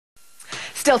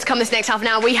Still to come this next half an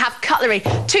hour, we have cutlery,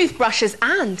 toothbrushes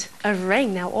and a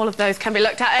ring. Now, all of those can be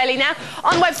looked at early now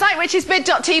on the website, which is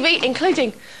bid.tv,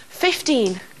 including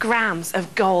 15 grams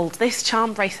of gold. This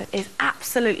charm bracelet is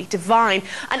absolutely divine.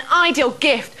 An ideal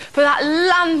gift for that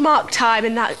landmark time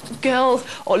in that girl's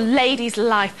or lady's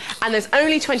life. And there's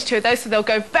only 22 of those, so they'll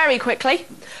go very quickly.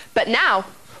 But now,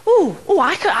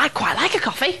 I quite like a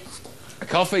coffee. A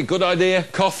coffee, good idea.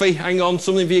 Coffee, hang on,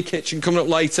 something for your kitchen coming up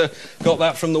later. Got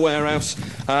that from the warehouse.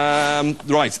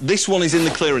 Right, this one is in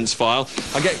the clearance file.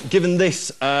 I get given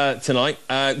this tonight.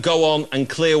 Go on and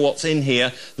clear what's in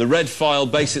here. The red file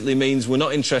basically means we're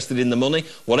not interested in the money.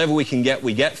 Whatever we can get,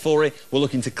 we get for it. We're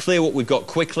looking to clear what we've got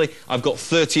quickly. I've got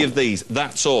 30 of these,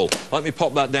 that's all. Let me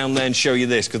pop that down there and show you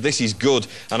this, because this is good.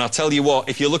 And I'll tell you what,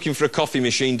 if you're looking for a coffee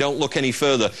machine, don't look any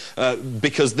further,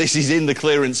 because this is in the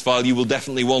clearance file. You will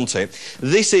definitely want it.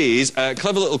 This is a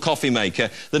clever little coffee maker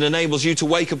that enables you to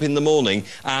wake up in the morning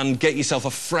and get yourself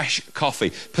a fresh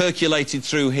coffee, percolated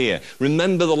through here.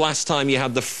 Remember the last time you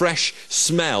had the fresh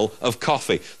smell of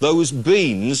coffee? Those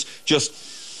beans just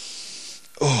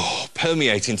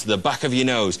permeate into the back of your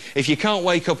nose. If you can't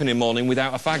wake up in the morning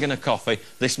without a fag and a coffee,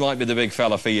 this might be the big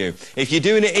fella for you. If you're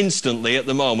doing it instantly at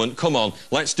the moment, come on,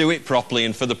 let's do it properly,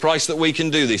 and for the price that we can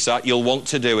do this at, you'll want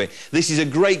to do it. This is a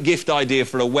great gift idea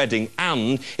for a wedding,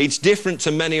 and it's different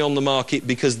to many on the market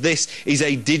because this is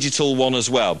a digital one as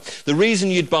well. The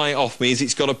reason you'd buy it off me is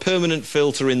it's got a permanent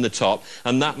filter in the top,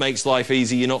 and that makes life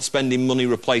easy. You're not spending money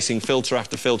replacing filter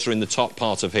after filter in the top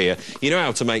part of here. You know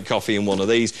how to make coffee in one of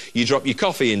these. You drop your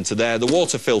coffee into there, the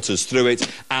water filters through it,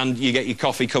 and you get your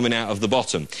coffee coming out of the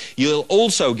bottom. You'll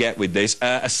also get with this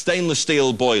a stainless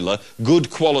steel boiler, good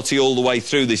quality all the way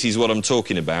through. This is what I'm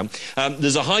talking about.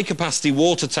 There's a high capacity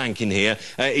water tank in here.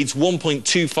 It's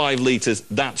 1.25 litres,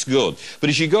 that's good. But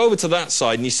as you go over to that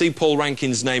side and you see Paul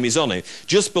Rankin's name is on it,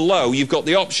 just below you've got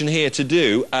the option here to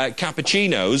do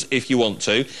cappuccinos if you want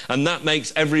to, and that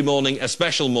makes every morning a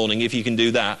special morning if you can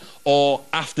do that, or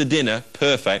after dinner,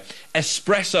 perfect.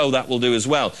 Espresso, that will do as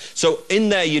well. So in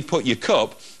there you'd put your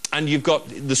cup, and you've got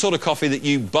the sort of coffee that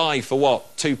you buy for,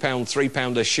 what, £2,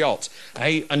 £3 a shot.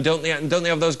 Hey, and don't they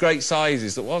have those great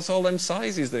sizes? What's all them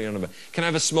sizes that you're on about? Can I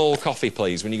have a small coffee,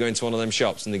 please, when you go into one of them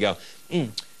shops and they go,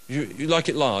 you like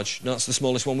it large? No, that's the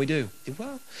smallest one we do.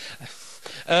 Well...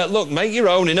 look, make your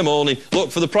own in the morning. Look,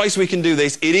 for the price we can do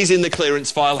this, it is in the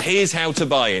clearance file. Here's how to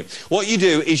buy it. What you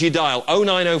do is you dial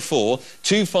 0904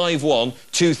 251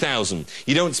 2000.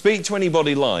 You don't speak to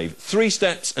anybody live. 3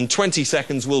 steps and 20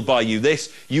 seconds will buy you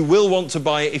this. You will want to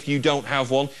buy it if you don't have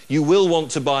one. You will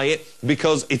want to buy it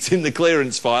because it's in the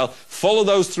clearance file. Follow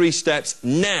those 3 steps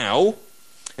now,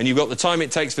 and you've got the time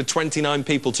it takes for 29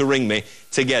 people to ring me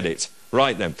to get it.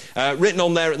 Right then, written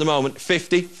on there at the moment,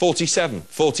 50, 47,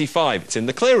 45, it's in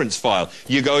the clearance file.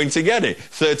 You're going to get it.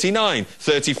 39,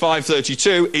 35,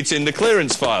 32, it's in the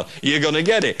clearance file. You're going to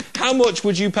get it. How much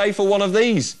would you pay for one of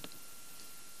these?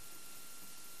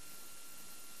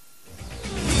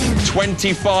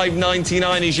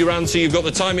 $25.99 is your answer. You've got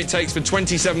the time it takes for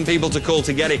 27 people to call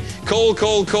to get it. Call,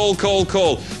 call, call, call,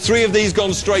 call. 3 of these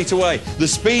gone straight away. The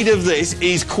speed of this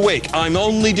is quick. I'm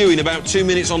only doing about 2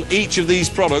 minutes on each of these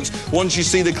products once you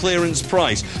see the clearance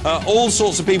price. All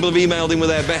sorts of people have emailed in with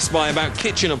their Best Buy about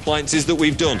kitchen appliances that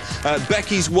we've done.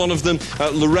 Becky's one of them.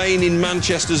 Lorraine in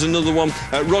Manchester's another one.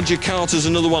 Roger Carter's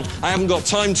another one. I haven't got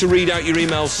time to read out your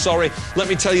emails, sorry. Let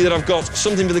me tell you that I've got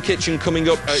something for the kitchen coming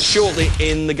up shortly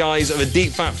in the guise of a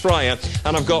deep fat fryer,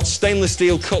 and I've got stainless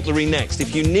steel cutlery next.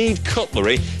 If you need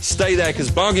cutlery, stay there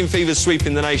because bargain fever's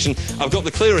sweeping the nation. I've got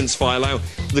the clearance file out.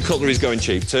 The cutlery's going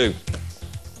cheap too.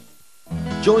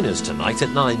 Join us tonight at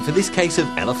 9 for this case of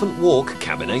Elephant Walk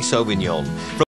Cabernet Sauvignon.